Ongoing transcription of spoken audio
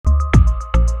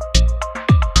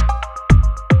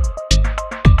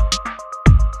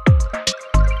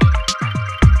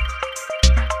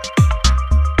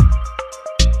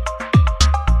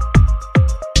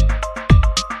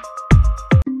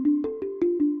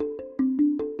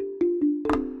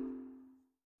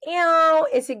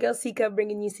it's your girl Sika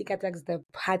bringing you Sika Talks the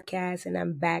podcast, and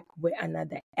I'm back with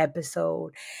another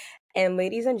episode. And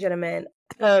ladies and gentlemen,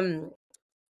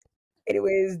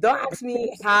 anyways, don't ask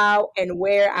me how and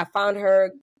where I found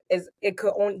her. Is it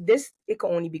could only this? It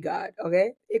could only be God.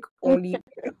 Okay, it could only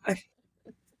be God.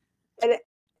 And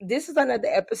this is another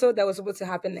episode that was supposed to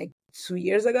happen like 2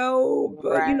 years ago,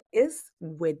 but Right. it's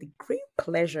with great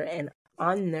pleasure and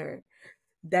honor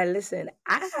that listen,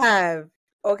 I have,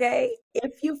 okay,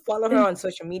 if you follow her on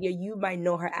social media, you might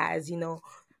know her as,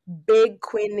 Big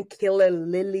Queen Killer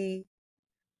Lily,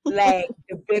 like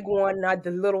the big one, not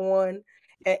the little one.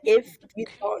 And if you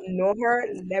don't know her,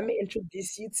 let me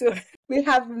introduce you to her. We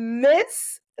have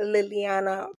Miss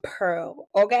Liliana Pearl,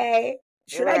 okay?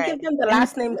 Should I Right. give them the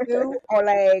last name too? Or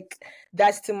like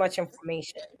that's too much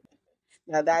information?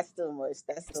 No, that's too much.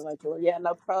 That's too much. Well, yeah,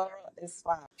 no problem. It's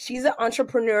fine. She's an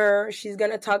entrepreneur. She's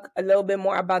gonna talk a little bit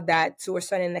more about that to a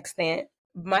certain extent.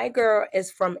 My girl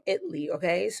is from Italy,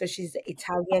 okay? So she's the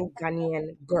Italian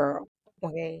Ghanaian girl,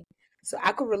 okay? So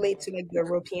I could relate to like the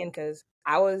European because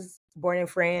I was born in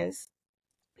France.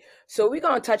 So we're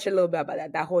gonna touch a little bit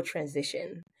about that whole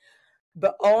transition.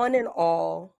 But all in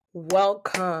all,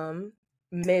 welcome,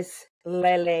 Miss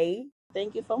Lele.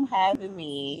 Thank you for having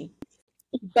me.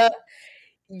 But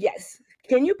yes,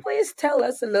 can you please tell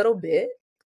us a little bit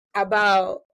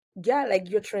about like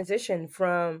your transition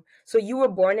from so you were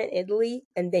born in Italy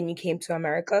and then you came to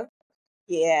America?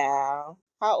 Yeah.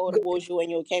 How old Go- was you when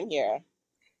you came here?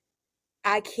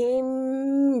 I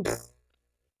came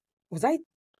was I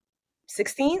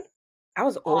 16? I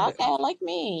was Oh, older. okay, like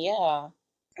me. Yeah.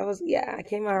 I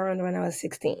came around when I was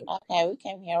 16. Okay, we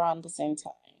came here around the same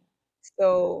time.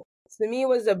 So to me it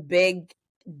was a big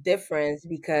difference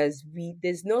because we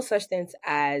there's no such thing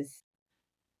as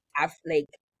like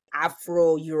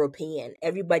Afro European.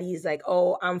 Everybody's like,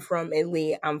 oh, I'm from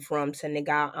Italy, I'm from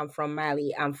Senegal, I'm from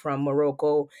Mali, I'm from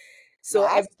Morocco. No, So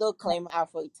I every still claim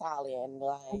Afro Italian.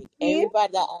 Like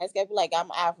everybody that asks, I be like, I'm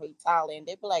Afro Italian.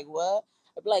 They be like, what?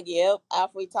 I be like, yep,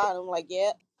 Afro Italian. I'm like,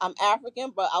 yeah, I'm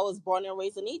African, but I was born and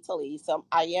raised in Italy, so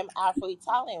I am Afro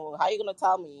Italian. Well, how you gonna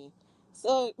tell me?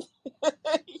 So,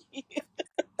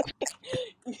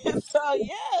 so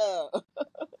yeah.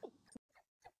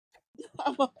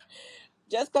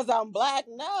 Just because I'm black,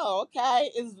 no,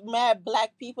 okay. It's mad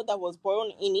black people that was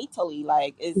born in Italy.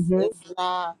 Like Mhm. it's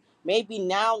not maybe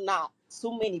now not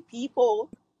too many people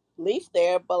live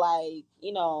there, but like,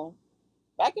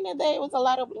 back in the day it was a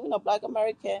lot of, black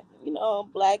American,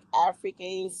 black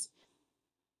Africans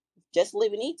just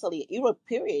live in Italy, Europe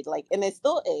period. Like and it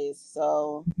still is.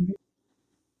 So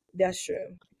That's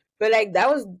true. But like that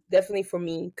was definitely for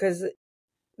me because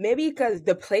maybe because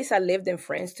the place I lived in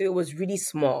France too was really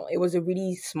small. It was a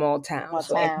really small town, small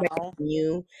so everybody town.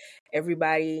 knew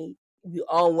everybody. We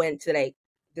all went to like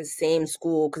the same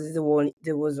school because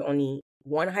there was only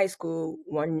one high school,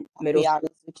 one I'll middle be school.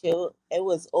 honest with you, it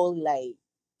was only like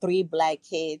three black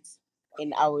kids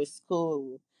in our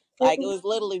school. Like it was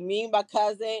literally me, my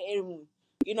cousin, and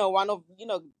one of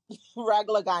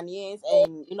regular Ghanaians,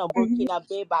 and Mhm. Burkina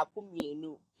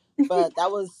Faso. But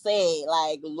that was say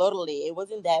like literally, it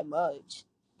wasn't that much,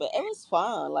 but it was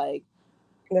fun. Like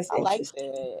That's I liked interesting.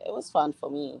 it. It was fun for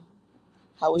me.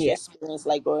 How was your Yeah, experience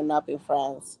like growing up in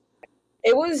France?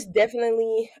 it was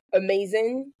definitely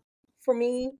amazing for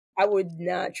me. I would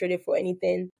not trade it for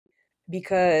anything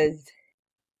because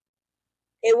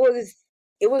it was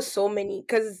it was so many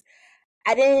because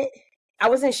I didn't I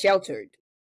wasn't sheltered.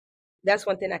 That's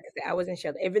one thing I can say. I wasn't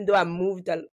sheltered. Even though I moved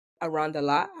around a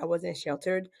lot, I wasn't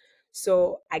sheltered.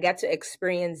 So I got to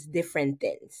experience different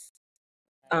things.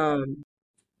 Um,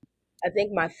 I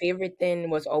think my favorite thing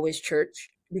was always church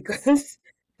because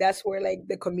that's where like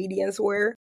the comedians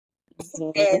were,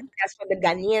 and Hmm. that's where the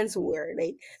Ghanaians were.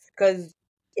 Like, because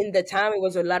in the time it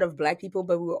was a lot of black people,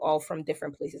 but we were all from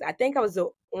different places. I think I was the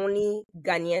only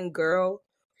Ghanaian girl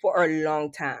for a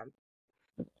long time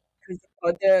because the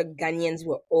other Ghanaians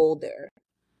were older.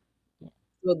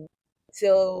 So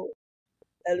till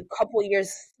a couple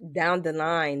years down the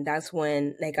line, that's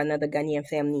when like another Ghanaian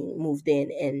family moved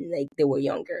in and like they were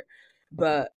younger.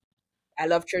 But I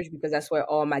love church because that's where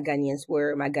all my Ghanaians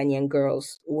were, my Ghanaian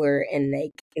girls were, and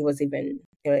like it was even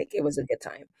like it was a good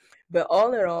time. But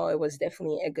all in all, it was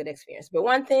definitely a good experience. But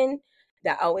one thing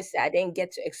that I always say, I didn't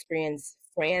get to experience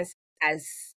France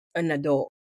as an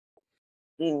adult.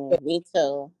 So Me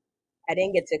too. I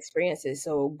didn't get to experience it.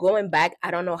 So going back,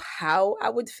 I don't know how I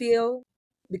would feel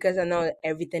because I know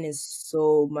everything is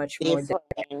so much more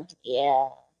Different. Yeah.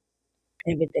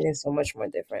 everything is so much more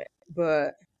different.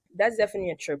 But that's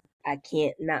definitely a trip I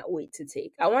can't not wait to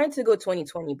take. I wanted to go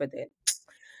 2020, but then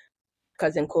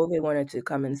cousin COVID wanted to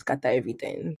come and scatter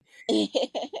everything.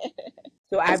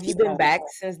 So have you It's been fun. back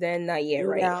since then? Not yet,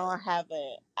 right? No, I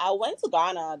haven't. I went to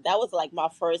Ghana. That was like my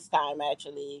first time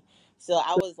actually. So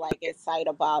I was like excited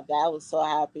about that. I was so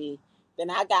happy. Then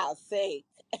I got sick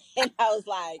and I was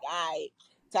like, all right,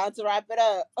 time to wrap it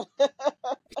up.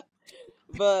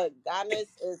 But Ghana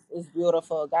is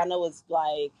beautiful. Ghana was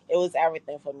like, it was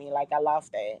everything for me. Like I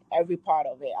loved it. Every part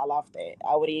of it. I loved it.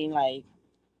 I wouldn't like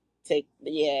take,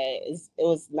 yeah, it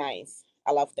was nice.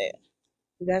 I loved it.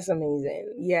 That's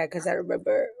amazing. Yeah, because I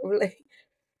remember like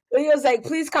he was like,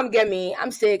 "Please come get me.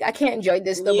 I'm sick. I can't enjoy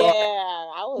this no more."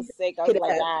 Yeah, I was sick. I was Pick it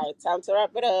like, up. all right, time to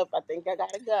wrap it up. I think I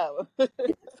gotta go.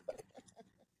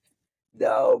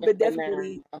 No, but But now,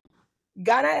 definitely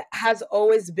Ghana has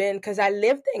always been because I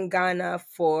lived in Ghana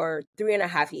for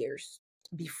 3.5 years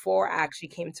before I actually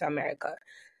came to America.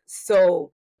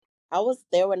 So I was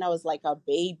there when I was like a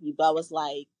baby, but I was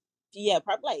like, yeah,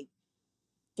 probably like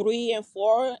 3 and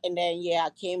 4, and then yeah, I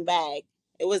came back.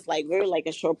 It was like very like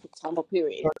a short time of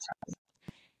period.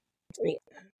 yeah.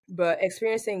 But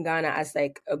experiencing Ghana as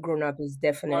like a grown up is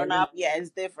Growing definitely up, yeah, it's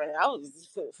different. I was,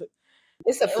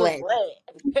 it's a it was flame lit.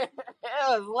 It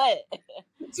was lit.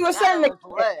 to a certain Ghana was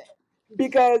extent lit.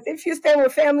 because if you stay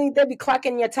with family, they be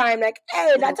clocking your time like,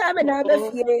 "Hey, that time and I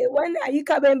Mhm. here. When are you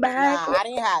coming back?" Nah, I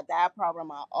didn't have that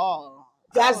problem at all.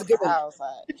 That's good. I was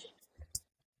like,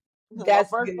 my That's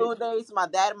first good. 2 days, my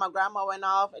dad and my grandma went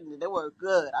off, and they were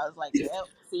good. I was like, yep,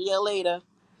 see you later.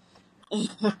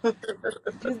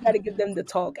 You just got to give them the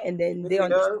talk, and then they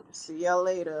understand. Yep, see you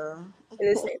later.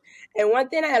 Listen, and one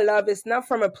thing I love is not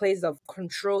from a place of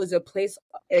control; it's a place.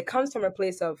 It comes from a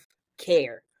place of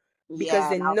care because Yeah,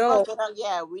 they and I was gonna know. say that.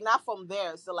 Yeah, we're not from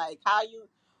there, so like, how you?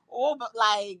 Oh, but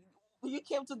like, you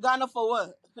came to Ghana for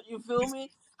what? You feel me?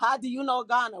 How do you know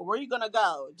Ghana? Where you gonna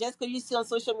go? Just because you see on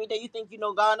social media, you think you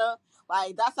know Ghana?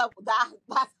 Like that's how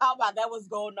my that was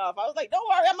going off. I was like, don't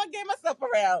worry, I'm gonna get myself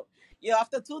around.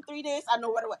 After 2 3 days, I know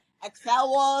what Excel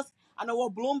was. I know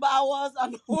what Bloomberg was. I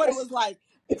know what it Yes, was like.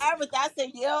 Everything. I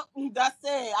said, yeah, that's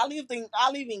it. I live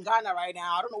in Ghana right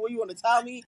now. I don't know what you want to tell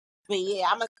me. But yeah,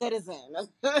 I'm a citizen.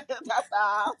 That's how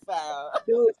I felt.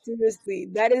 no, seriously,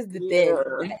 that is the thing. Yeah.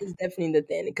 That is definitely the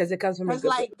thing because it comes from a Cause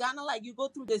good place. like Ghana, like you go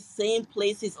through the same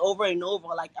places over and over.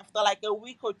 Like after like a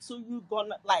week or two, you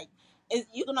gonna like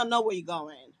you're gonna know where you're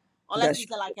going, unless That's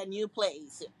it's like a new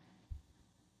place.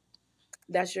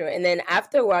 That's true. And then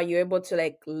after a while, you're able to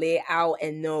like lay out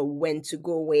and know when to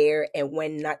go where and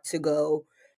when not to go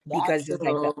because That's there's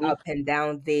like the true. up and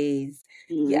down days.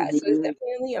 Yeah, so it's Hmm.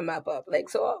 definitely a map up. Like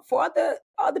so for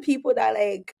all the people that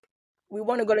like we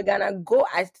want to go to Ghana, go.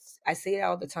 I say it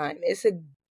all the time. It's a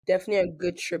definitely a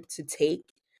good trip to take.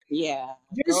 Yeah,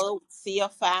 Just go see your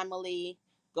family.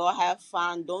 Go have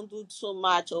fun. Don't do too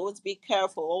much. Always be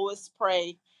careful. Always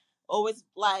pray. Always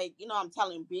like I'm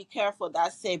telling you, be careful.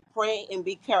 That's it. Pray and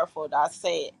be careful. That's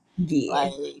it. yeah,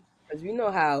 Like because we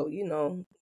know how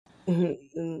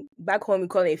back home we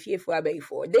call it fearful. I beg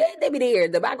for they be there.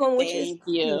 The back home witches. thank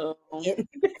you.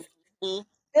 Mhm.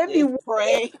 They be Just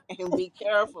pray and be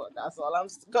careful. That's all I'm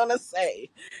gonna say.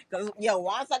 Cause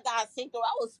once I got sick, though,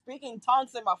 I was speaking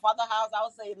tongues in my father's house. I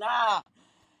was saying, "Nah,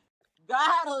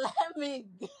 God, let me."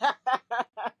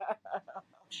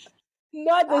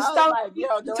 not the I was stuff like,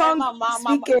 the way tongue my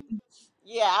speaking.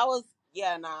 yeah, I was,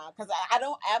 yeah, nah, because I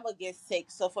don't ever get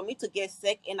sick. So for me to get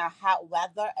sick in a hot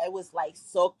weather, it was like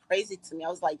so crazy to me. I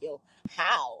was like,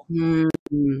 how? Mm,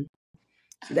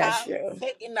 that's How true.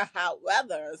 sick in the hot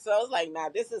weather? So I was like, nah,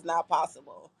 this is not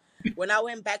possible. When I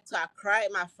went back to Accra,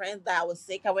 my friends that I was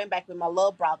sick, I went back with my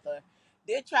little brother.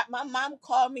 My mom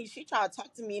called me. She trying to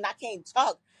talk to me, and I can't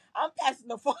talk. I'm passing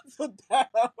the phone to them.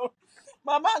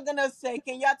 My mom gonna say,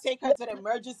 "Can y'all take her to the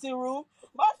emergency room?"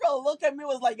 My friend look at me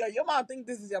was like, "Yo, your mom think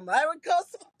this is America?"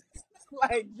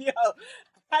 Like,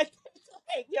 I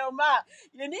like, ma,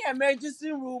 you need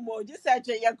emergency room or just at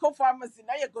your pharmacy.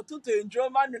 Now you go to enjoy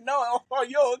man, no, oh,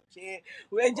 you okay?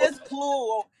 We're just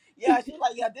flu. Yeah, she's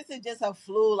like, yeah, this is just a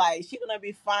flu. Like, she gonna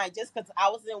be fine. Just because I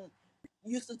wasn't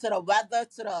used to the weather,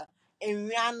 to the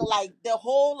environment, like the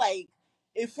whole like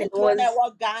if And you throw that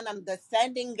what Ghana, the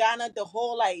sanding Ghana, the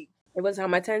whole like it was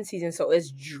Hamatan season, so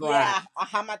it's dry. yeah, a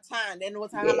Hamatan. Then it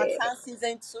was a Yeah, Hamatan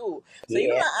season two. So yeah.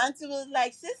 my auntie was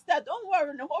like, "Sister, don't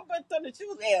worry, no whole birthday." She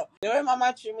was there. The way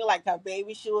mama treated me like a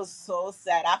baby, she was so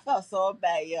sad. I felt so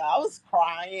bad. Yeah, I was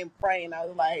crying, praying. I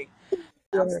was like,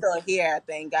 "I'm Sure. still here,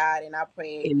 thank God," and I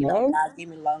pray, Amen. God give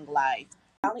me long life.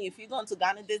 If you're going to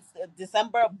Ghana this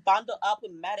December, bundle up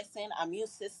with medicine, immune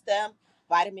system,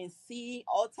 vitamin C,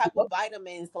 all type of Yep,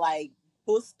 vitamins, like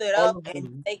boost it all up of and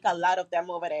them. take a lot of them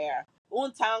over there.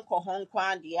 One time,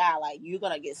 like you're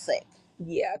gonna get sick.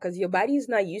 Yeah, because your body is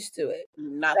not used to it.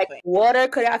 Like Nothing. water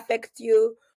could affect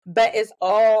you, but it's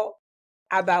all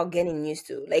about getting used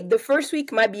to. Like the first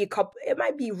week might be it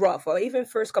might be rough, or even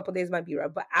first couple days might be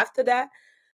rough. But after that,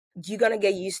 you're gonna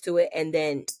get used to it, and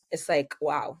then it's like,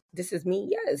 wow, this is me.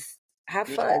 Yes, have Yeah,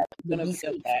 fun, it's but gonna be be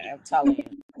safe. okay. I'm telling you.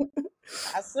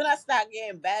 As soon as I start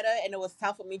getting better and it was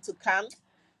time for me to come,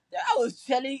 I was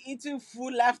chilling, eating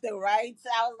food left and right.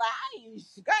 I was like,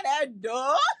 you got that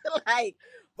door? Like,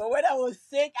 but when I was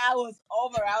sick, I was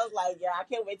over. I was like, yeah, I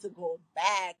can't wait to go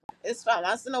back. It's fun.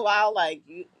 Once in a while, like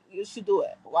you should do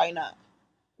it. Why not?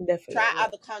 Try Definitely.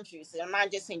 other countries. I'm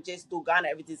not just saying just do Ghana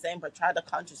every December. Try the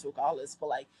countries regardless. But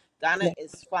like Ghana Yeah.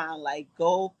 is fun. Like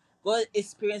go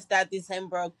experience that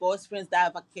December. Go experience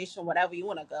that vacation. Whatever you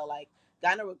wanna go. Like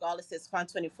Ghana regardless is fun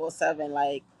 24/7.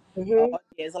 Like Mm-hmm.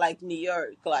 it's like New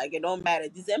York. Like it don't matter.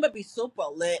 December be super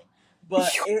lit,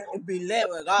 but it be lit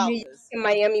New York regardless. and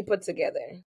Miami put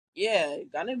together. Yeah,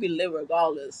 Ghana be lit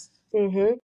regardless.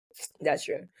 Mm-hmm. That's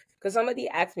true. Because somebody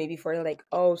asked me before, like,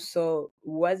 "Oh, so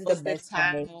what's the Was the best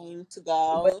time?" time to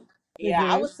What? go? Yeah,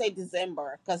 I Mm-hmm. would say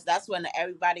December because that's when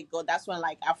everybody go. That's when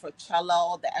like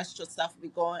Afrocello, the extra stuff be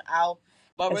going out.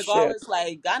 But That's true. regardless,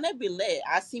 like Ghana be lit.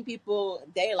 I seen people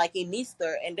there like in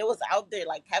Easter and they was out there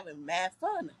like having mad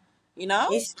fun. You know?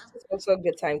 East is also a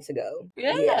good time to go.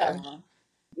 Yeah. Yeah,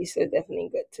 East is definitely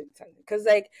good time because,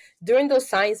 like, during those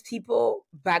times, people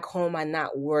back home are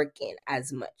not working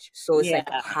as much, so it's like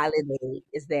yeah. holiday.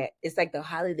 Is there? It's like the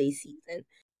holiday season.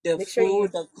 The Make sure you.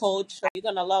 food, the culture, you're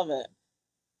gonna love it.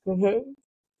 Mm-hmm.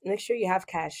 Make sure you have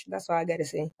cash. That's all I gotta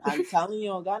say. I'm telling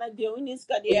you, Ghana doing this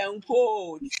goddamn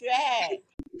coach.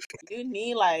 You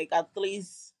need like at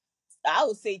least I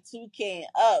would say 2K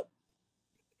up.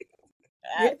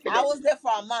 I Definitely. was there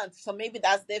for a month, so maybe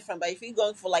that's different. But if you're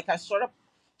going for like a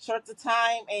shorter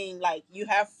time and like you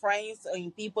have friends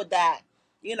and people that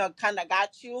kind of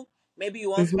got you, maybe you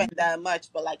won't Hmm. spend that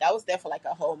much. But like I was there for like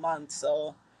a whole month,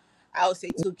 so I would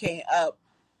say 2K up.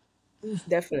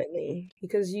 Definitely,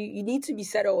 because you need to be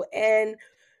settled, and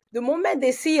the moment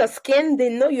they see your skin, they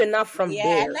know you're not from Yeah,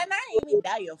 there. and then I even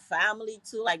that your family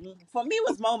too. Like for me, it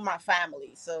was more my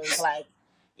family, so it's like,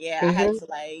 yeah, I had Mm-hmm. to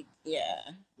like, yeah,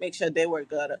 make sure they were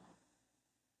good.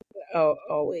 Oh,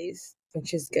 always,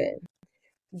 which is good.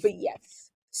 But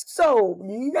yes. So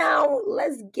now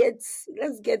let's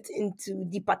get into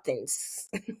deeper things.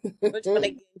 Which when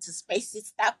they get into spacey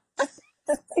stuff,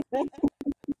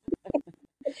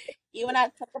 you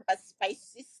wanna talk about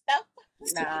spicy stuff?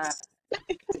 Nah,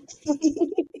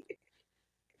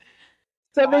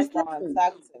 So my basically, God,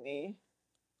 talk to me.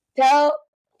 tell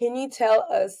can you tell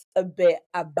us a bit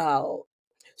about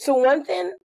so one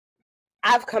thing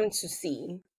I've come to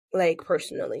see, like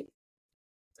personally,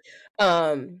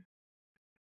 um,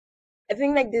 I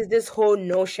think like there's this whole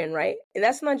notion, right? And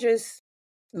that's not just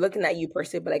looking at you per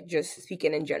se, but like just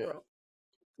speaking in general.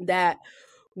 That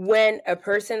when a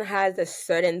person has a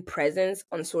certain presence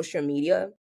on social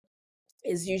media,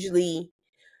 is usually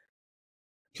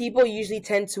people usually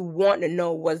tend to want to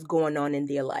know what's going on in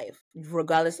their life,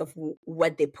 regardless of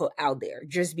what they put out there,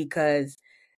 just because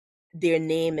their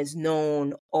name is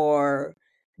known or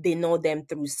they know them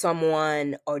through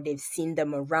someone or they've seen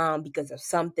them around because of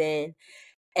something.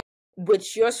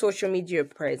 With your social media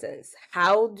presence,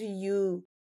 how do you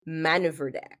maneuver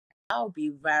that? I'll be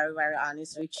very, very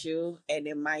honest with you, and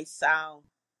it might sound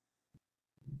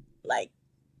like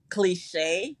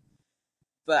cliche,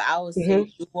 but I would say Hmm.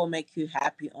 it will make you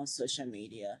happy on social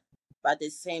media. But at the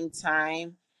same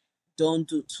time, don't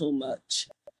do too much.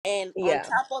 And on Yeah.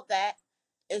 top of that,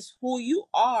 is who you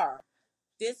are.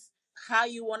 This how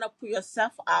you want to put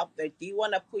yourself out there. Do you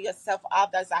want to put yourself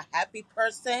out as a happy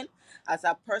person, as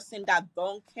a person that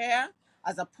don't care,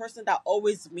 as a person that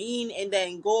always mean and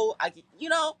then go?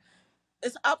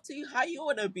 It's up to you how you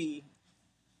want to be.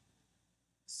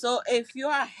 So if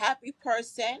you're a happy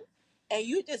person and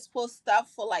you just post stuff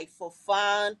for like for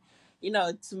fun,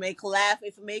 to make laugh,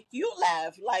 if it make you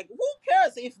laugh, like who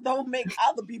cares if don't make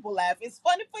other people laugh? It's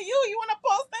funny for you. You want to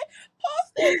post it?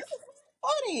 Post it. This is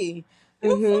funny.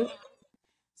 You Hmm. funny.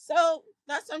 So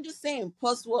that's what I'm just saying.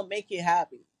 Post will make you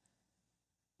happy.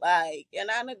 Like, and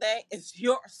the end of the day, it's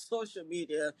your social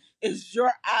media, it's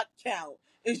your account,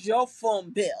 it's your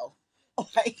phone bill.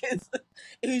 Like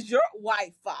it's your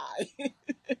Wi-Fi.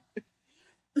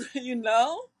 you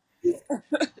know?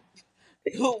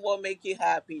 Do what make you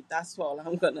happy. That's all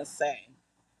I'm gonna say.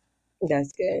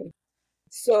 That's good.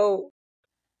 So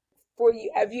for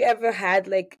you, have you ever had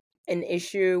like an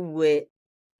issue with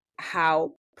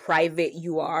how private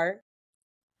you are?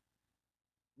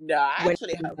 No, I when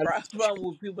actually it comes have down to social problem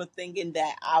with people thinking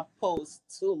that I post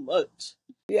too much.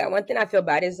 media. Yeah, one thing I feel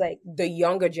bad is like the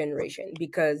younger generation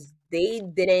because they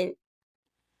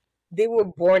were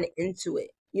born into it.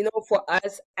 You know, for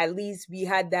us, at least we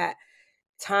had that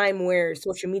time where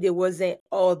social media wasn't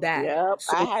all that. Yep,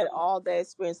 So I had all the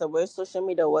experience of where social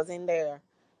media wasn't there,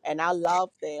 and I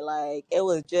loved it. Like it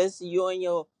was just you and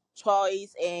your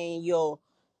choice and your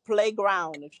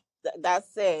playground.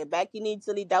 That's it. Back in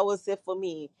Italy, that was it for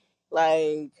me.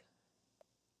 Like,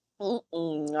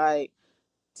 like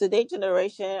today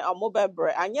generation, I'm mobile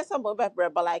bread, and yes, I'm mobile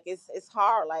bread, but like it's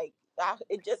hard. Like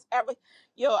it just every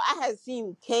I had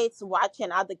seen kids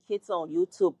watching other kids on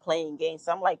YouTube playing games.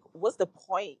 I'm like, what's the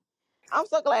point? I'm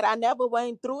so glad I never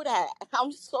went through that.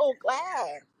 I'm so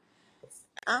glad.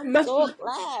 I'm so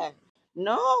glad.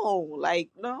 No, like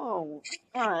no.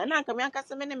 And I come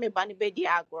here, me bani bedi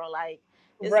agro. Like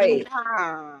it's right.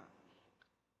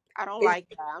 I don't It's like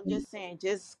that. I'm just saying,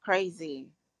 just crazy.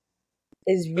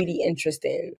 is really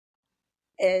interesting.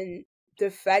 And the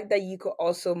fact that you could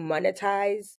also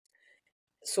monetize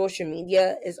social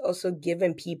media is also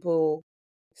giving people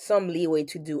some leeway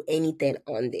to do anything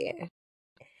on there.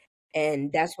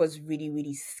 And that's what's really,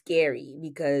 really scary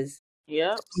because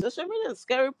Yep, social media is a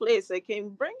scary place. It can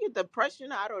bring you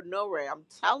depression out of nowhere. I'm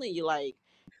telling you, like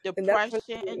and that's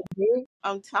depression.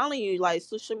 I'm telling you, like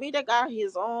social media got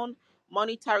his own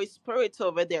monetary spirit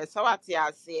over there. So I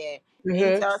say, mm-hmm.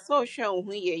 into social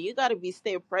media, you gotta be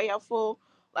stay prayerful.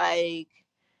 Like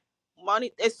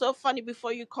money, it's so funny.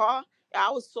 Before you call, I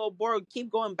was so bored, keep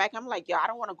going back. I'm like, yo, I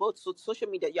don't want to go to social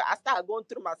media. Yeah, I started going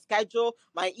through my schedule,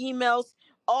 my emails,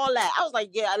 all that. I was like,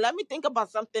 yeah, let me think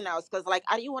about something else, because like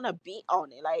I didn't want to be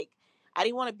on it. Like I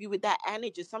didn't want to be with that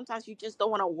energy. Sometimes you just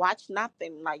don't want to watch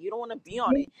nothing. Like you don't want to be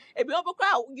on it. If you're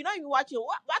crowd, you're not even watching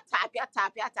what tapia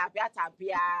tapia tapia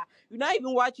tapia. You're not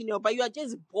even watching it, but you are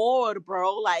just bored,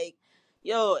 bro. Like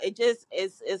yo, it just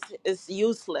it's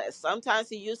useless.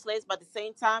 Sometimes it's useless, but at the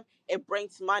same time it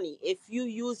brings money. If you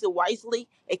use it wisely,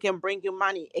 it can bring you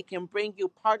money. It can bring you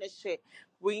partnership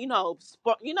with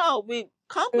with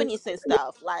companies and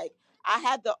stuff. Like I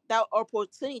had that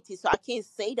opportunity, so I can't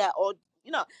say that, or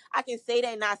I can say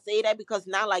that and not say that, because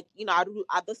now like I do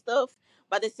other stuff.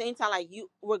 But at the same time, like you,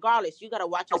 regardless, you gotta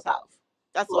watch yourself.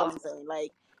 That's all I'm saying.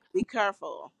 Like be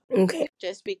careful. Okay,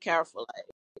 Just be careful.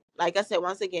 Like I said,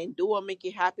 once again, do what make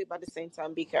you happy, but at the same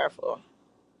time, be careful.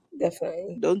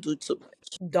 definitely. Don't do too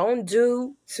much. Don't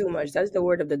do too much. That's the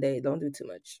word of the day. Don't do too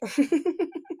much.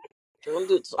 Don't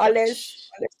do too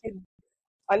unless, much.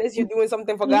 unless you're doing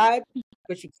something for God,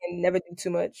 but you can never do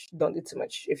too much. Don't do too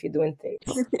much if you're doing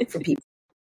things for people.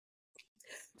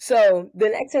 So the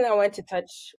next thing I want to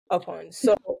touch upon.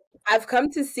 So I've come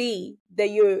to see that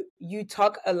you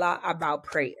talk a lot about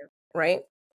prayer, right?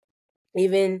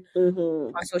 Even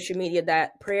Mm-hmm. on social media,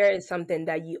 that prayer is something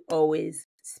that you always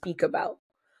speak about.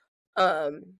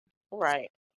 Um, Right.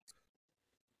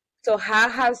 so how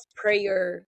has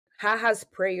prayer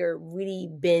really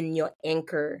been your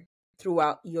anchor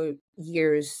throughout your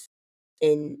years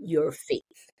in your faith?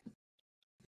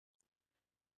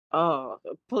 Oh,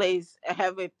 it plays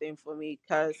everything for me,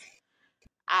 because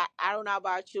I don't know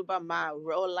about you, but my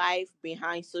real life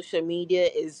behind social media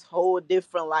is whole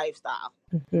different lifestyle.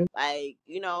 Mhm. Like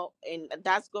and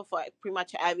that's good for pretty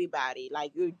much everybody.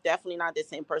 Like you're definitely not the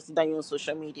same person that you're on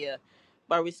social media,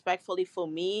 but respectfully, for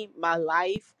me, my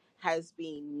life has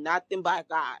been nothing but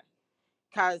God.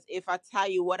 Because if I tell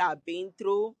you what I've been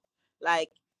through, like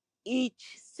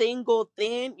each single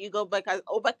thing, you go back as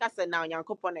said now,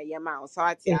 so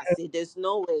I Mhm. see there's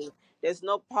no way, there's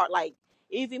no part, like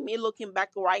even me looking back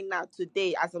right now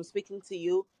today as I'm speaking to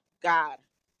you, God,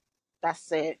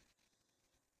 that's it.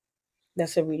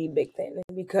 That's a really big thing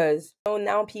because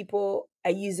now people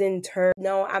are using terms.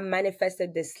 No, I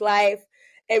manifested this life,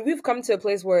 and we've come to a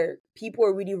place where people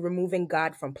are really removing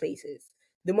God from places.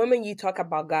 The moment you talk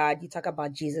about God, you talk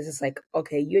about Jesus, it's like,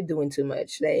 okay, you're doing too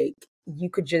much. Like you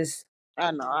could just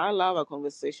I know. I love a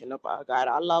conversation about God.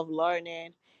 I love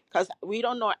learning, because we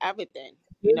don't know everything,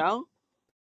 you know?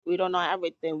 We don't know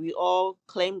everything. We all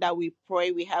claim that we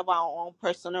pray. We have our own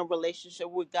personal relationship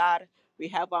with God. We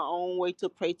have our own way to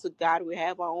pray to God. We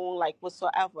have our own like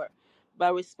whatsoever.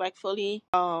 But respectfully,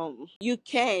 you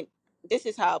can't, this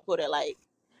is how I put it, like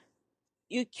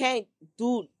you can't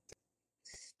do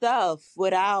stuff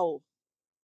without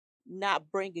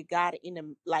not bringing God in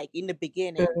the in the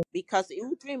beginning, because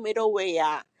you dream middle way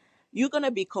you're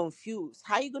gonna be confused.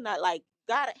 How you gonna like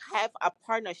God have a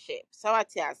partnership? So I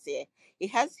say he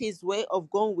has his way of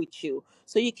going with you.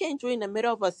 So you can't join in the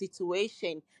middle of a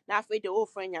situation, not for the old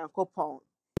friend and coupon.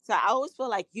 So I always feel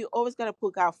like you always gotta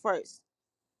put God first.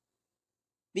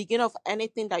 beginning of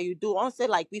anything that you do. I want to say,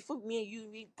 like, before me and you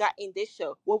we got in this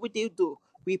show, what would you do?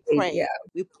 We Yeah, pray.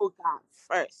 We put God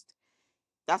first.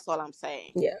 That's all I'm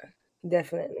saying. yeah,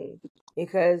 definitely.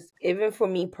 Because even for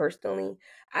me personally,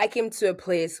 I came to a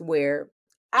place where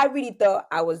I really thought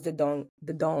I was the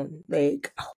don.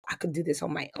 Like, oh, I could do this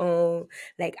on my own.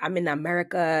 Like, I'm in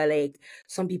America. Like,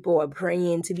 some people are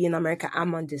praying to be in America.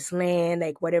 I'm on this land.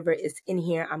 Like, whatever is in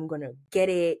here, I'm gonna get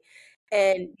it.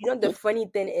 And the funny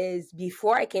thing is,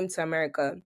 before I came to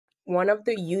America, one of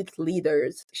the youth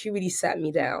leaders, she really sat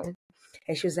me down,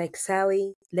 and she was like,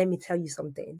 "Sally, let me tell you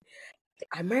something.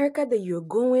 America that you're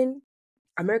going,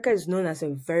 America is known as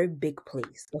a very big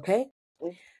place, okay?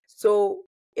 So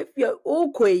if you're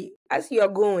okay as you're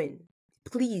going,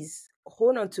 please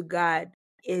hold on to God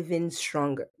even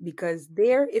stronger, because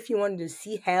there, if you wanted to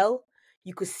see hell,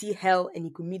 you could see hell and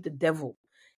you could meet the devil.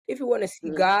 If you want to see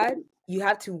Mm. God, you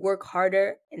have to work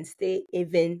harder and stay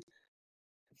even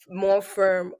more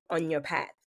firm on your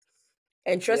path.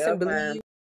 And trust Yeah, and man. believe,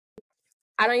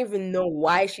 I don't even know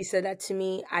why she said that to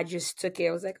me. I just took it.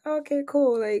 I was like, okay,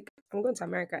 cool. Like, I'm going to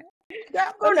America.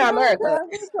 Yeah, I'm going Let's to go, America. man.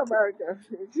 Go to America.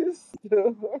 Just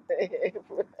do it.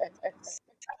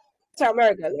 To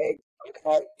America. Like,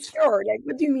 okay, sure. Like,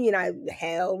 what do you mean?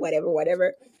 Hell, whatever,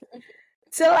 whatever.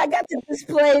 Till I got to this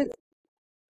place,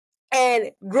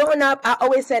 and growing up, I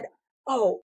always said,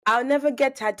 oh, I'll never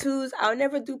get tattoos. I'll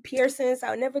never do piercings.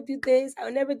 I'll never do this.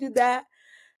 I'll never do that.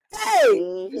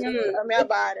 Hey, Tell me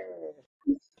about it.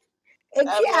 if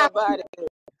Tell you me have, about it.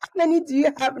 how many do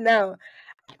you have now?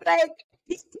 Like,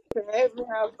 Tell me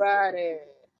about it.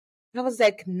 I was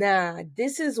like, nah,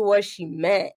 this is what she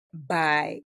meant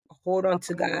by hold on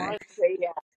to God. One say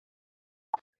yeah.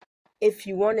 If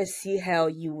you want to see hell,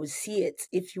 you will see it.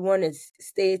 If you want to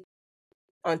stay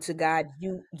onto God,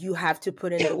 you have to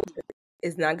put in the work.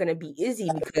 It's not going to be easy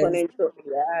Put because into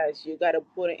yes, you gotta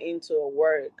put it into a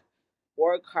work.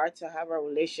 Work hard to have a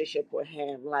relationship with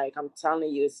him. Like I'm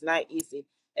telling you, it's not easy.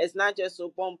 It's not just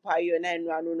so you and then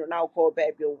now call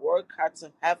baby. Work hard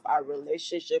to have a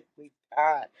relationship with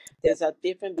God. de- There's a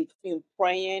difference between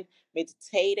praying,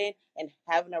 meditating, and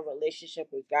having a relationship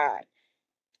with God.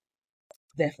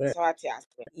 definitely, So I tell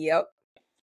you, yep.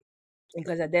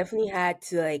 Because I definitely had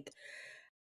to, like,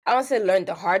 I don't say learn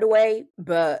the hard way,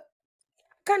 but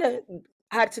kind of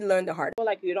had to learn the hard. I feel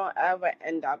like you don't ever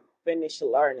end up finish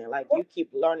learning. Like you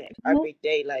keep learning Mhm. every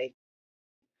day. Like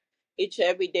each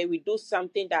every day we do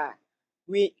something that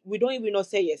we don't even know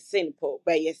say it's simple,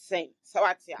 but it's sin. So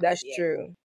I tell That's you,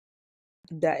 true.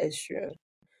 That is true.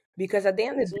 Because at the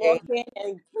end of the day, smoking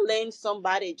and killing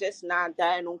somebody just not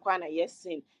dying on kind of yes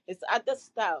sin. It's other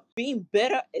stuff. Being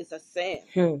better is a sin.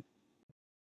 hmm,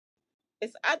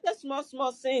 It's other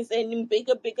small sins and in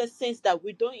bigger sins that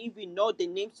we don't even know the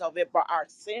names of it, but are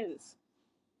sins.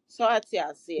 So I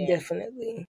tell you,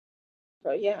 definitely.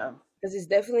 so yeah. Because it's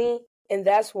definitely, and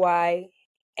that's why,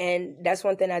 and that's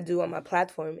one thing I do on my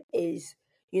platform is,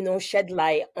 shed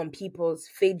light on people's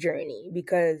faith journey,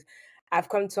 because I've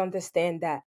come to understand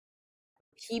that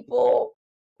people,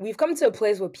 we've come to a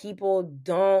place where people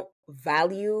don't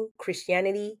value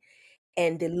Christianity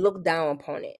and they look down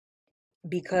upon it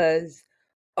because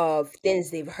of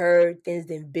things they've heard, things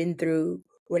they've been through,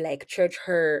 or like church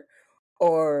hurt,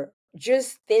 or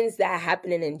just things that are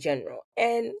happening in general.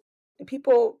 And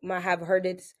people might have heard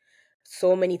it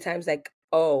so many times, like,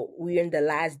 oh, we're in the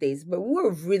last days, but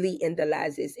we're really in the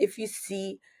last days. If you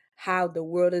see how the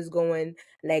world is going,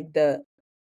 like the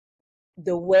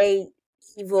way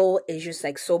evil is just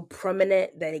like so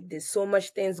prominent, that like, there's so much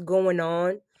things going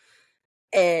on,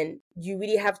 and you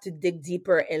really have to dig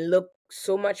deeper and look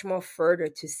so much more further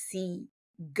to see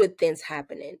good things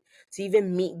happening. To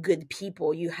even meet good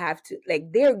people, you have to,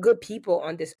 like, there are good people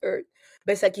on this earth,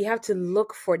 but it's like you have to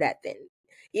look for that thing.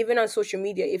 Even on social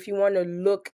media, if you want to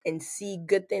look and see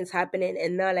good things happening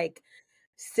and not like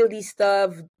silly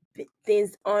stuff,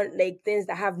 things on like things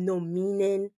that have no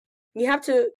meaning, you have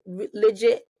to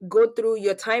legit go through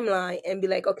your timeline and be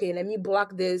like, okay, let me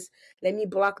block this, let me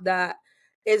block that.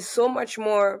 It's so much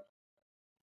more,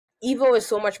 evil is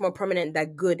so much more permanent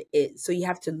than good is, so you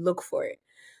have to look for it.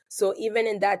 So even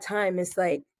in that time, it's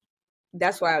like,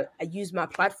 that's why I use my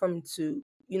platform to,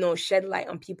 shed light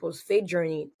on people's faith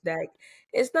journey, that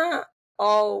it's not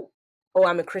all, oh,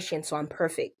 I'm a Christian so I'm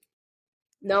perfect.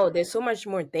 No, there's so much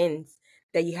more things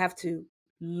that you have to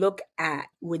look at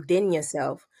within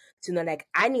yourself to know, like,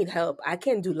 I need help. I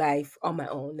can't do life on my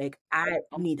own. Like, I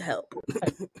need help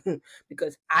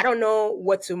because I don't know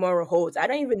what tomorrow holds. I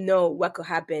don't even know what could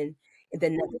happen in the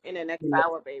next In the next minute.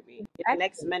 hour, baby. In the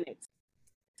next minute.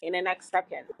 In the next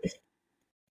second.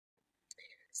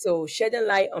 So shedding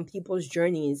light on people's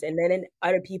journeys and letting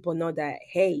other people know that,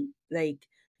 hey, like,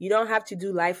 you don't have to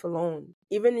do life alone.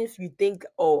 Even if you think,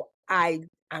 oh,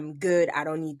 I'm good, I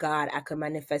don't need God, I can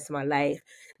manifest my life,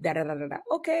 da da da da da.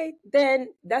 Okay, then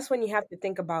that's when you have to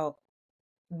think about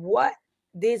what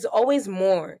there's always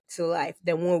more to life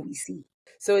than what we see.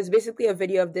 So it's basically a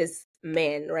video of this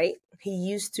man, right?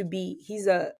 He's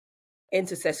a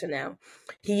intercessor now.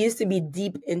 He used to be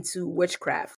deep into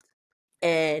witchcraft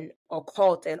and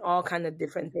occult and all kind of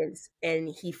different things, and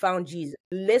he found Jesus.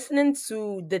 Listening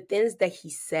to the things that he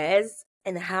says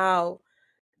and how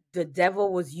the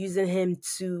devil was using him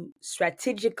to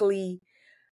strategically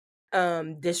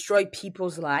destroy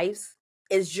people's lives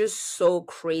is just so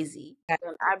crazy.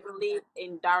 And I believe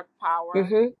in dark power,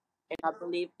 Mm-hmm. and I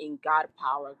believe in God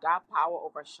power. God power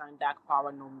overshine dark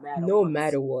power no matter No what.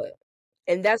 matter what.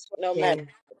 And that's one No matter. thing.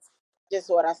 Just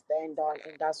what I stand on,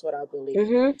 and that's what I believe.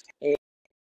 Mm-hmm. And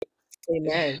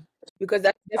Amen. Because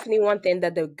that's definitely one thing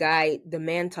that the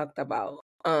man talked about.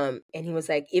 And he was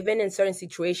like, even in certain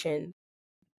situations,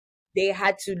 they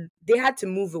had to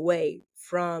move away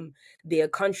from their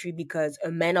country because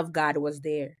a man of God was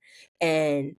there.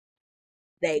 And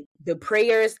like the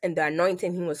prayers and the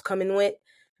anointing he was coming with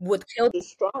would kill. too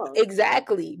strong.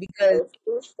 Exactly. Because It's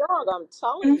too strong. I'm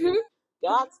telling mhm. you,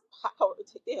 God's power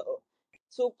still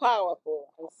too powerful.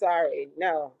 I'm sorry.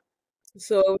 No.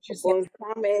 So what you said,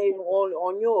 Bonsame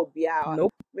on your biara.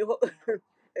 nope.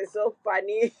 It's so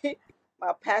funny.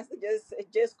 My pastor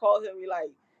just called him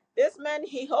like, this man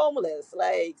he homeless,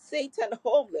 like Satan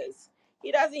homeless.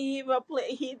 He doesn't even play.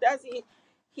 He doesn't.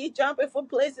 He jumping from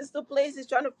places to places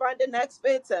trying to find the next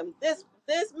victim. This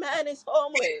man is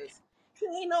homeless. He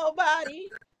ain't nobody.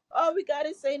 All we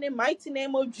gotta say in the mighty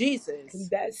name of Jesus,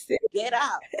 That's it. get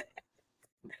out,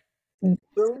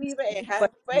 believe it, and have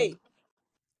But faith.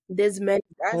 this man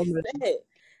is That's homeless. it.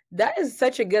 That is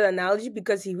such a good analogy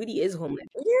because he really is homeless.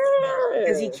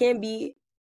 Because he Yeah. can't be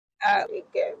uh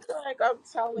It gets like I'm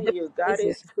telling you, God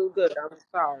places. is too good. I'm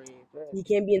sorry, but He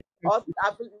can't be in all,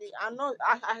 I know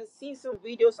I have seen some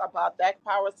videos about dark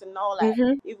powers and all that.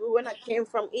 mm-hmm. Even when I came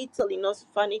from Italy, you know, it's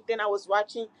funny thing I was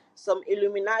watching some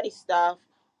Illuminati stuff,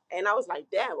 and I was like,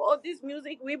 damn, all this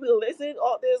music we been listening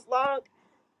all this long,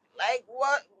 like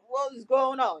what is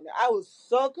going on? I was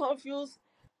so confused,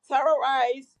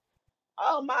 terrorized.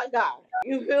 Oh my God,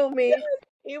 you feel me?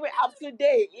 Even up to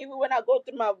date, even when I go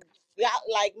through my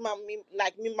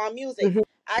my music, Mm-hmm.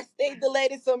 I stay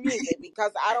delayed some music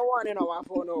because I don't want it on my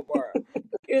phone no more.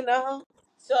 You know.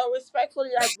 So respectfully,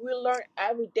 like we learn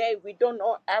every day. We don't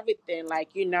know everything.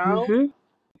 Like Mm-hmm.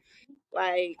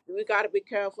 like we gotta be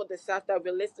careful the stuff that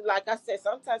we listen. Like I said,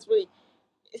 sometimes we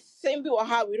same people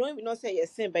how we don't even know say you're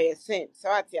sin, but you're sin. So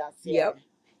I tell you, yeah. Yep,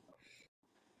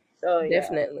 So yeah.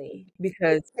 definitely.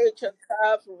 Because Educate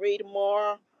yourself, read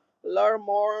more, learn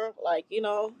more, like,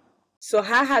 so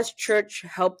how has church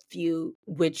helped you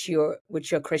with your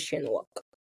Christian walk?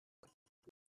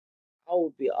 I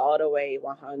would be all the way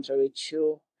 100 with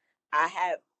you. I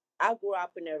have, I grew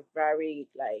up in a very,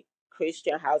 like,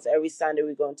 Christian house. Every Sunday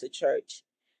we going to church.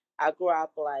 I grew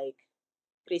up, like,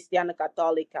 Cristiana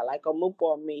Católica, like, a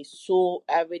for me, so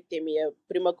everything, me,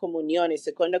 prima comunione,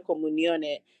 seconda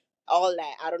comunione, all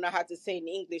that. I don't know how to say in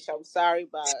English, I'm sorry,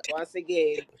 but once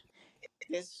again,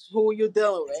 this is who you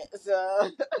dealing with. So,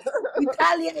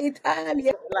 Italia,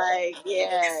 Italia. like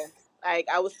yeah, like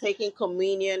I was taking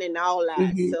communion and all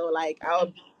that, Mm-hmm. so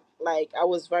I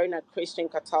was very in a Christian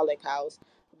Catholic house,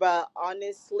 but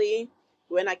honestly,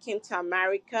 when I came to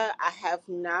America, I have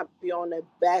not been on the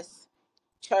best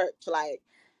church. Like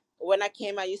when I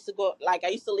came, I used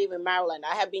to live in Maryland.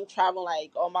 I have been traveling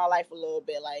like all my life a little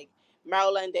bit, like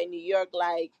Maryland and New York,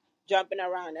 like jumping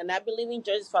around, and I've been living in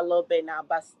Jersey for a little bit now,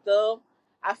 but still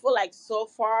I feel like so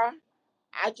far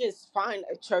I just find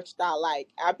a church that I like.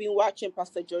 I've been watching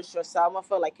Pastor Joshua Salma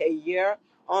for like a year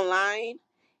online,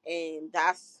 and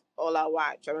that's all I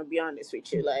watch. I'm gonna be honest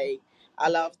with you. Like I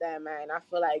love that man. I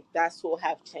feel like that's what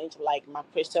have changed like my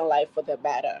Christian life for the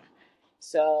better.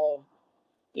 So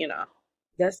you know,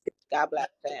 That's God bless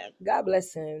them. God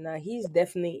bless him. Now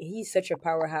he's such a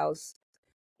powerhouse.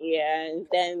 Yeah, and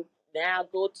then now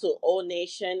go to Old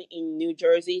Nation in New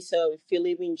Jersey. So if you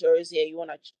live in Jersey and you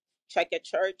want to check a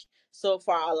church, so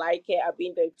far I like it. I've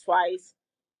been there twice.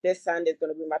 This Sunday is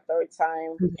going to be my third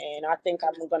time, and I think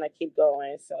I'm going to keep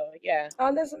going. So yeah,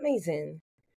 Oh, that's amazing.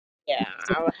 yeah,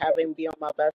 I haven't been on my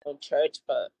best in church,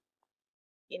 but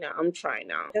I'm trying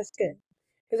now. That's good.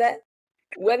 Because that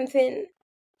one thing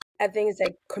I think is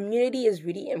like community is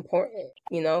really important,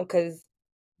 because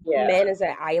Yeah, man is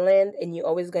an island and you're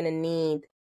always gonna need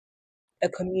a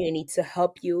community to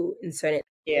help you in certain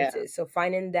Yeah. So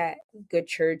finding that good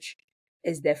church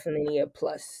is definitely a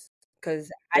plus.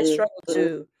 Because I struggle Mm-hmm.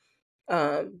 too.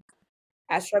 Um,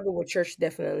 I struggled with church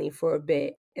definitely for a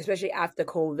bit, especially after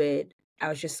COVID. I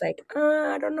was just like,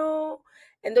 I don't know.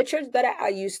 And the church that I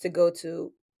used to go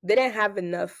to, they didn't have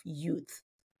enough youth.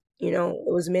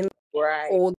 It was mainly Right.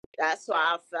 old. That's how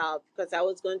I felt because I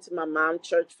was going to my mom's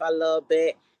church for a little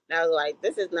bit, and I was like,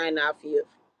 "This is not enough youth."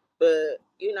 But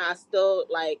I still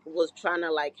like was trying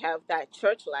to like have that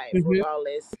church life, Mhm.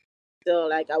 regardless. Still,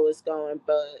 like I was going,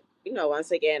 but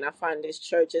once again, I find this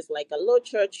church is like a little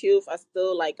church youth. I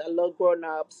still like a little grown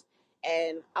ups,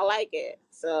 and I like it.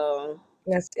 So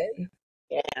That's good.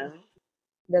 yeah,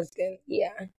 That's good.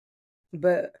 Yeah.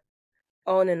 But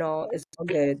all in all, it's all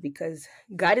good because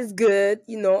God is good,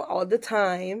 all the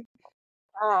time.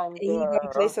 And He's going to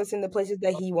place girl. us in the places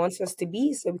that He wants us to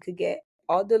be so we could get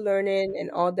all the learning and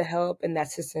all the help and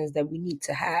assistance that we need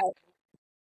to have.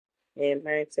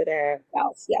 Amen to that.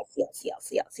 Yes, yes, yes, yes,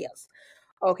 yes, yes.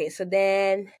 Okay, so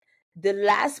then the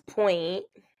last point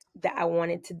that I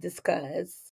wanted to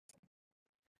discuss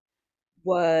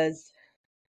was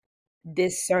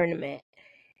discernment.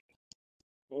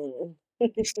 Mm.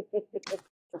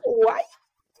 Why?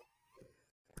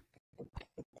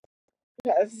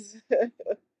 Yes.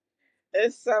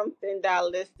 It's something that I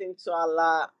listen to a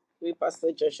lot with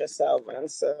Pastor Joshua Selman.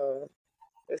 So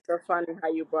it's so funny how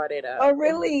you brought it Oh, up.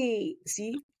 really?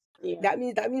 See, Yeah. that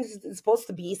means it's supposed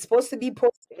to be. It's supposed to be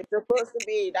It's supposed to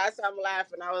be. That's why I'm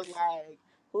laughing. I was like,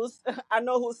 who's I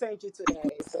know who sent you today.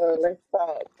 So let's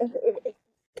talk.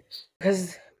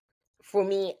 because for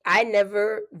me, I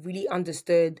never really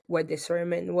understood what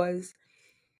discernment was.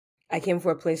 I came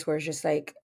from a place where it's just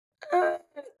like, uh,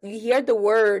 you hear the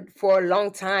word for a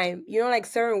long time. Like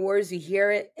certain words, you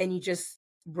hear it and you just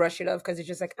brush it off because it's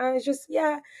just like, it's just,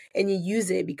 yeah. And you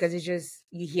use it because it's just,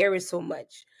 you hear it so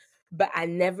much. But I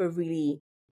never really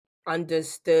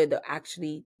understood or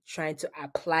actually trying to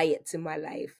apply it to my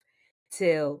life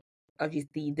till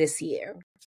obviously this year.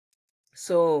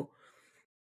 So,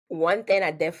 one thing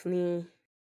I definitely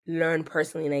learned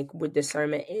personally, like with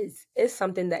discernment, is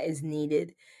something that is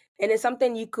needed, and it's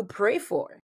something you could pray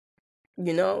for,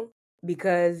 you know,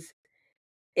 because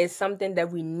it's something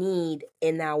that we need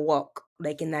in our walk,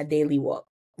 like in our daily walk,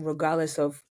 regardless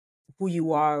of who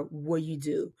you are, what you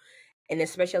do, and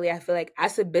especially I feel like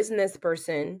as a business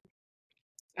person,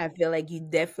 I feel like you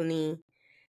definitely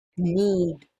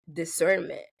need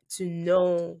discernment to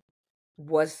know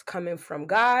what's coming from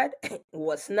God,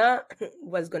 what's not,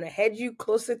 what's going to head you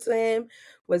closer to Him,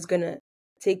 what's going to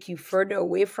take you further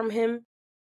away from Him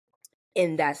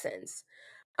in that sense.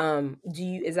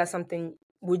 Is that something,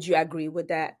 would you agree with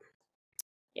that?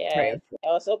 Yes. Right. I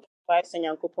also advise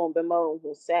Yankupon Bemo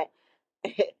who said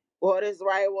what is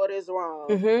right, what is wrong.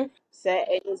 Mm-hmm.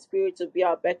 Say any spirit to be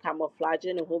a back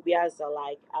camouflaging and who be as a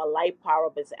light power,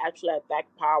 but it's actually a back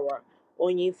power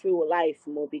only through life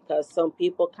more because some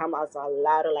people come as a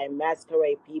lot of like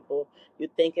masquerade people. You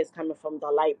think it's coming from the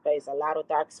light, but it's a lot of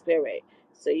dark spirit.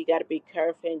 So you gotta be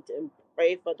careful and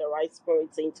pray for the right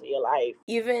spirits into your life.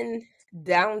 Even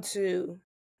down to,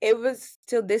 it was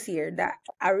till this year that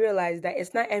I realized that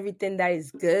it's not everything that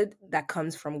is good that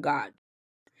comes from God.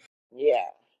 Yeah.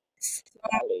 So,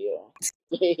 Hallelujah.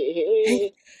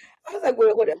 I was like,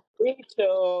 wait, hold up.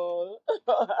 Rachel.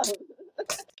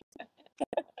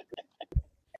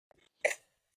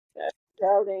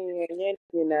 Telling you.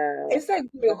 It's like,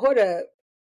 wait, hold up.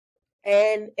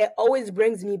 And it always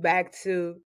brings me back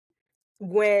to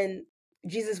when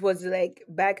Jesus was like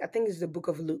back, I think it's the book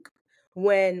of Luke,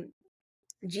 when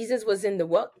Jesus was in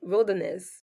the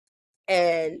wilderness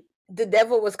and the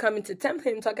devil was coming to tempt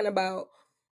him, talking about,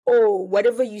 oh,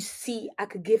 whatever you see, I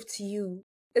could give to you.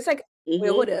 It's like, wait, Mm-hmm.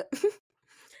 hold up.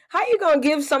 How you gonna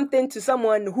give something to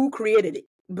someone who created it?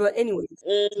 But anyways,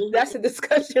 that's a Mm-hmm.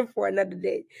 discussion for another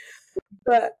day.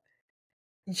 But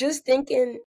just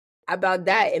thinking about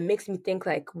that, it makes me think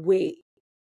like, wait,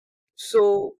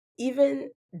 so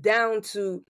even down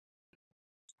to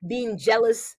being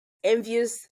jealous,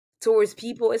 envious towards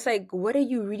people, it's like, what are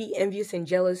you really envious and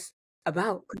jealous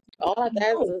about? All You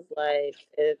that's don't. just like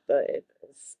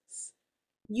it's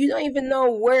You don't even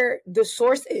know where the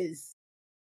source is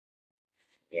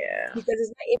yeah. because it's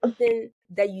not everything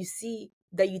that you see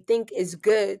that you think is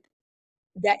good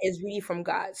that is really from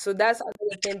God. So that's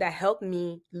another thing that helped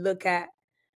me look at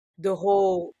the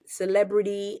whole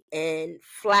celebrity and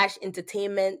flash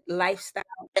entertainment lifestyle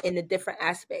in a different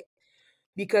aspect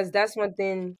because that's one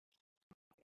thing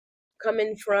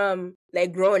coming from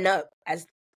like growing up as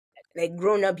like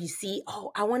growing up you see,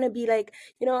 oh, I want to be like,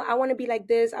 I want to be like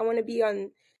this, I want to be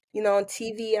on, on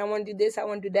TV, I want to do this, I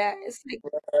want to do that. It's like,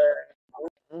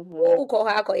 Mm-hmm.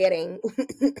 Koha koyering.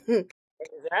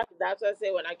 Exactly. That's what I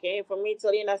say when I came from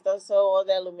Italy and I still saw all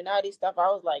the Illuminati stuff. I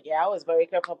was like, yeah, I was very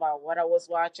careful about what I was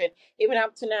watching, even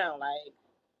up to now.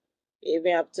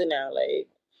 Even up to now,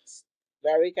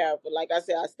 very careful. Like I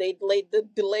said, I stayed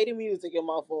delay the music in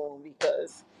my phone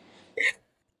because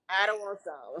I don't want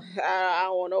some. I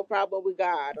don't want no problem with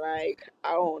God. Like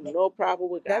I don't want no problem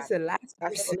with That's God. the last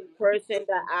That's the person. only person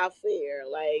that I fear.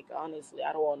 Like honestly,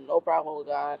 I don't want no problem with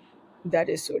God. That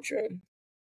is so true.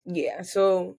 Yeah.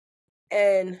 So,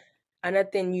 and another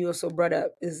thing you also brought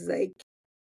up is like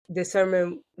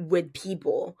discernment with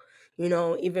people,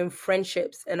 even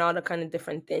friendships and all the kind of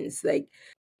different things. Like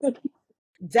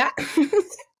that.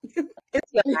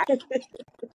 It's your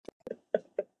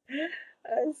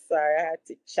I'm sorry, I had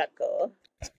to chuckle.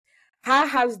 How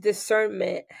has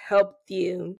discernment helped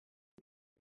you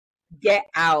get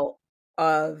out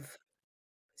of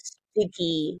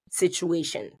sticky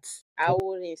situations? I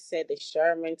wouldn't say the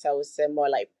sermons. I would say more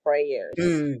like prayers.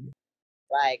 Mm.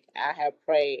 Like I have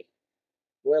prayed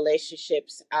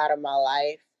relationships out of my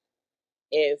life.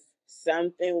 If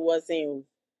something wasn't,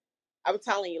 I'm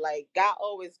telling you, like God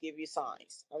always give you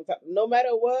signs. No matter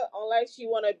what, unless you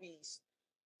want to be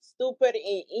stupid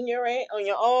and ignorant on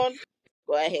your own,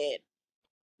 go ahead.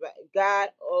 But God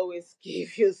always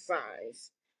give you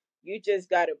signs. You just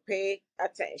gotta pay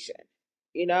attention.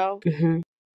 You know. Hmm.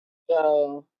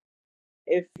 So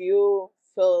if you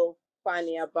feel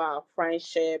funny about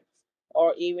friendship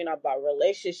or even about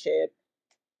relationship,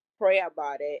 pray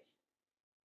about it.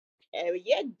 And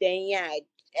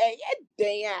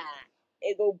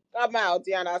it go come out,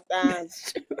 you understand?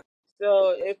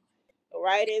 So if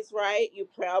right is right, you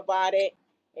pray about it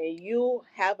and you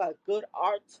have a good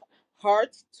heart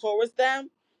towards them,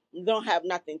 you don't have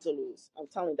nothing to lose. I'm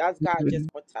telling you, that's God Mhm.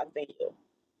 just protecting you.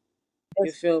 You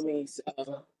That's, feel me?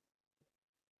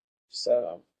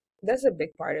 So that's a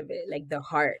big part of it, like the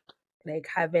heart, like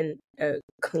having a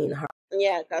clean heart.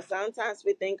 yeah, because sometimes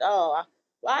we think, oh,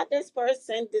 why this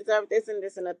person deserve this and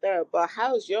the third. But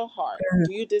how's your heart?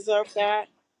 Do you deserve that?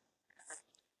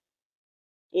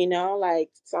 Like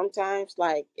sometimes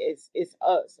like it's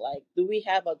us. Like, do we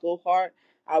have a good heart?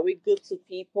 Are we good to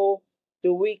people?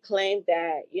 Do we claim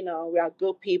that, we are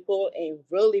good people and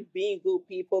really being good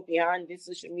people behind this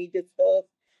social media stuff?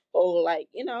 Or like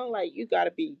you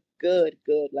gotta be good.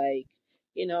 Like,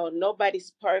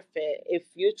 nobody's perfect. If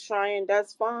you're trying,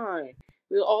 that's fine.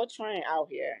 We're all trying out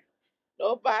here.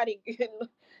 Nobody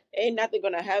ain't nothing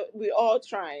gonna have we all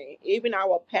trying. Even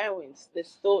our parents, they're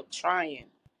still trying.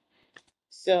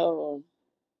 So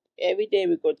every day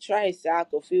we go try so I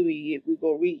could feel we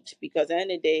go reach because at the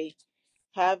end of the day,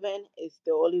 heaven is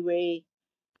the only way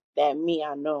that me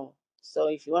I know. So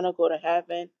if you wanna go to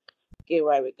heaven, get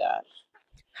right with God.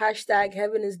 Hashtag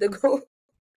heaven is the goal.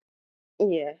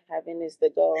 Yeah, heaven is the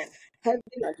goal. Heaven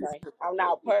That's is right. I'm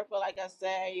not perfect, like I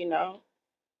said.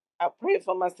 I pray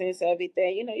for my sins every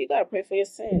day. You gotta pray for your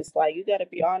sins. Like you gotta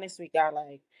be honest with God.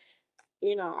 Like,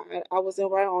 I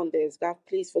wasn't right on this. God,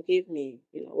 please forgive me.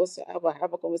 Whatsoever.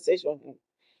 Have a conversation with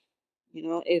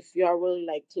him. If you are really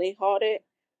like clean hearted,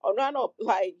 or no,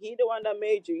 like he the one that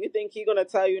made you. You think he gonna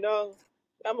tell you no?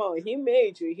 Come on, he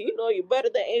made you. He know you better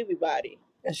than everybody.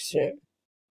 that's true.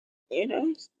 You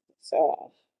know.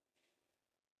 So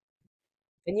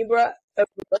And you brought a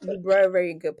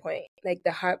very good point, like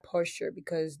the heart posture,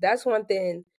 because that's one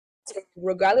thing.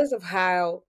 Regardless of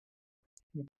how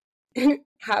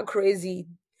how crazy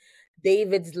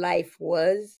David's life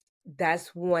was, that's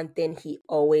one thing he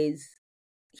always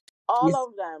all is.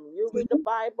 of them, you read the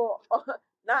Bible.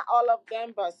 Not all of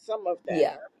them, but some of them.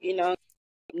 Yeah,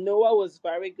 Noah was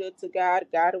very good to God.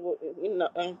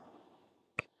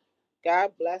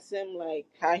 God bless him like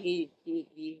how he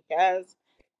has.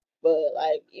 But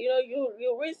like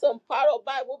you read some part of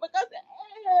Bible because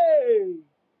hey,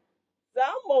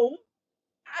 some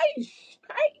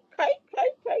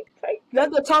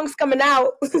not the tongues coming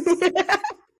out.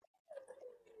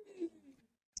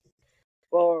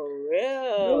 for No,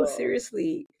 real.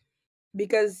 seriously,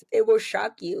 because it will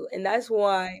shock you, and I can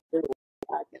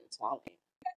tell you.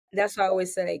 that's why I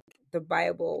always say like the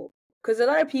Bible, because a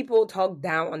lot of people talk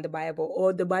down on the Bible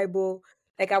or the Bible.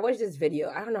 Like I watched this video.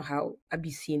 I don't know how I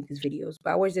be seeing these videos,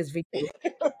 but I watched this video.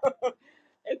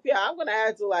 If yeah, I'm gonna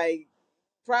have to like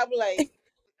probably like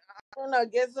I don't know,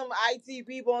 get some IT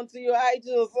people onto your IG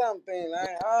or something.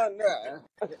 Like, oh no.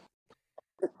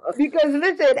 Because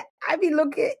listen, I be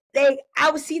looking like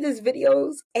I would see these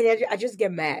videos and I just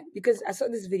get mad because I saw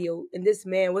this video and this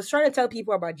man was trying to tell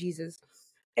people about Jesus,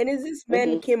 and as this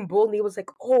man Hmm. came boldly, was like,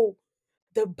 "Oh,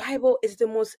 the Bible is the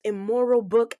most immoral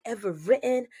book ever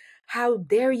written. How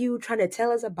dare you trying to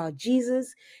tell us about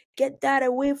Jesus? Get that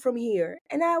away from here.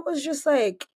 And I was just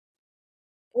like,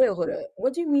 wait, hold up.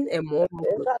 What do you mean immoral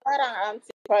There's book? a lot of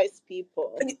antichrist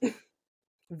people.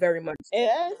 Very much.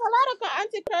 Yeah, it's a lot of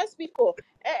antichrist people.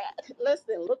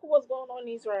 Listen, look what's going on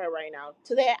in Israel right now.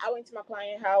 Today, I went to my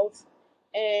client's house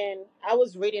and I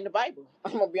was reading the Bible.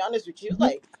 I'm gonna be honest with you. Mhm.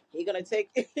 Like, he gonna take.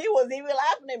 He was even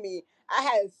laughing at me. I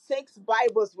had 6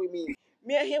 Bibles with me.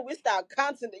 Me and him, we start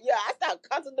counting. Yeah, I start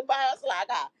counting the Bible. So I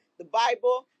got the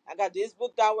Bible. I got this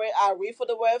book that way I read for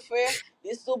the welfare.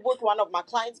 This 2 book one of my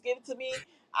clients gave to me.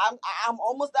 I'm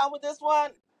almost done with this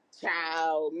one.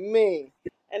 Child, me.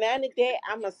 And at the end of the day,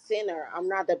 I'm a sinner. I'm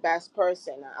not the best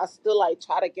person. I still like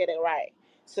try to get it right.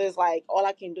 So it's like all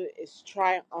I can do is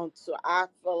try until I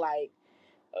feel like,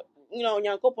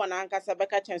 Nyankopon ankasa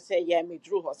beka chen say yeah me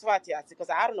drew her because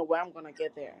I don't know where I'm gonna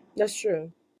get there. That's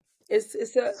true. It's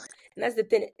a and that's the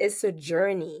thing. It's a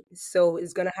journey. So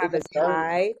it's gonna have It's a its journey.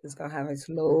 high. It's gonna have its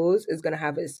lows. It's gonna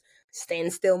have its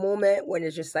standstill moment when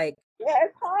it's just like Yeah,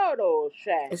 it's hard though,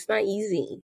 Shay. it's not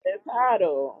easy. It's hard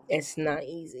though. It's not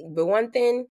easy. But one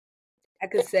thing I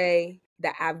could say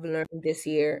that I've learned this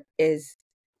year is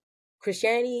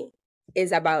Christianity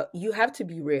is about you have to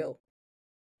be real.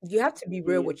 You have to be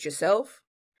real Yeah, with yourself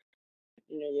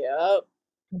yep,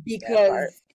 that part.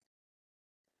 because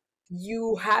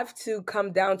you have to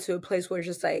come down to a place where it's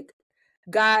just like,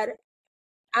 God,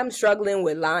 I'm struggling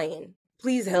with lying.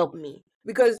 Please help me.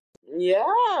 Because Yeah,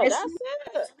 it's, that's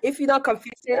it. if you don't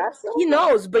confess it, That's he it.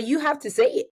 knows, but you have to say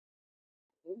it.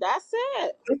 That's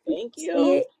it. If you Thank don't say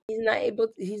you. it,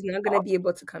 he's not gonna be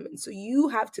able to come in. So you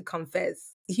have to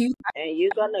confess. You And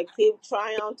you're gonna keep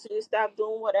trying until you stop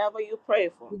doing whatever you pray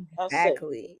for. That's it.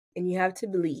 exactly. And you have to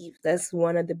believe. That's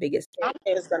one of the biggest I mean,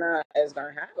 it's gonna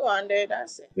happen one day.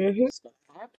 That's it. things. It's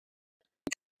gonna happen.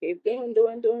 Keep doing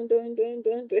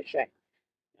shit.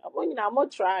 I'm gonna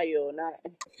try you. Not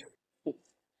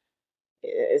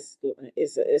it's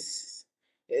it's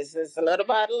it's it's a little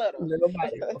by little. Little by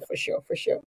little, for sure, for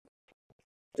sure.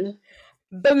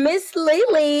 But Miss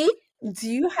Lily, do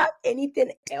you have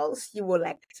anything else you would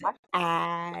like to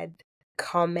add,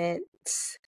 comment,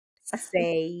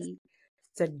 say,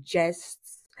 suggest,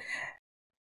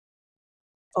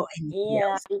 or anything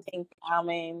Yeah, else? you can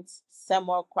comment, some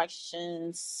more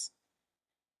questions.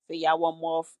 So y'all want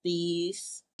more of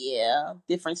these? Yeah,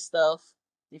 different stuff,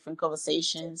 different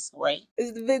conversations, right?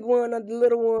 Is the big one or the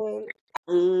little one?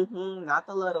 Not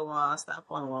the little one. Stop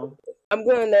playing one. I'm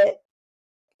gonna let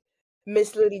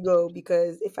Miss Lily go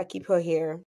because if I keep her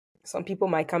here, some people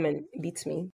might come and beat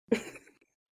me.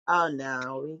 Oh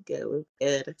no, we good, we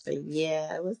good. So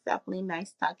yeah, it was definitely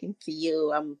nice talking to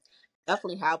you. I'm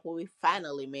definitely happy we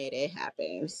finally made it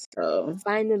happen. So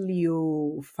Finally,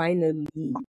 oh, finally.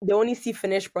 They only see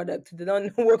finished product. They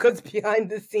don't know what goes behind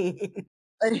the scene.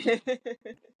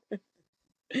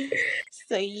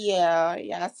 so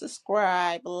yeah,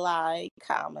 subscribe, like,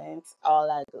 comment, all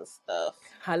that good stuff.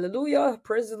 Hallelujah.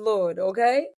 Praise the Lord.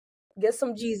 Okay? Get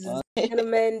some Jesus.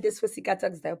 Gentlemen, this was Sika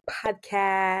Talks, the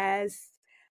podcast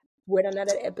with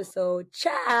another episode.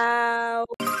 Ciao.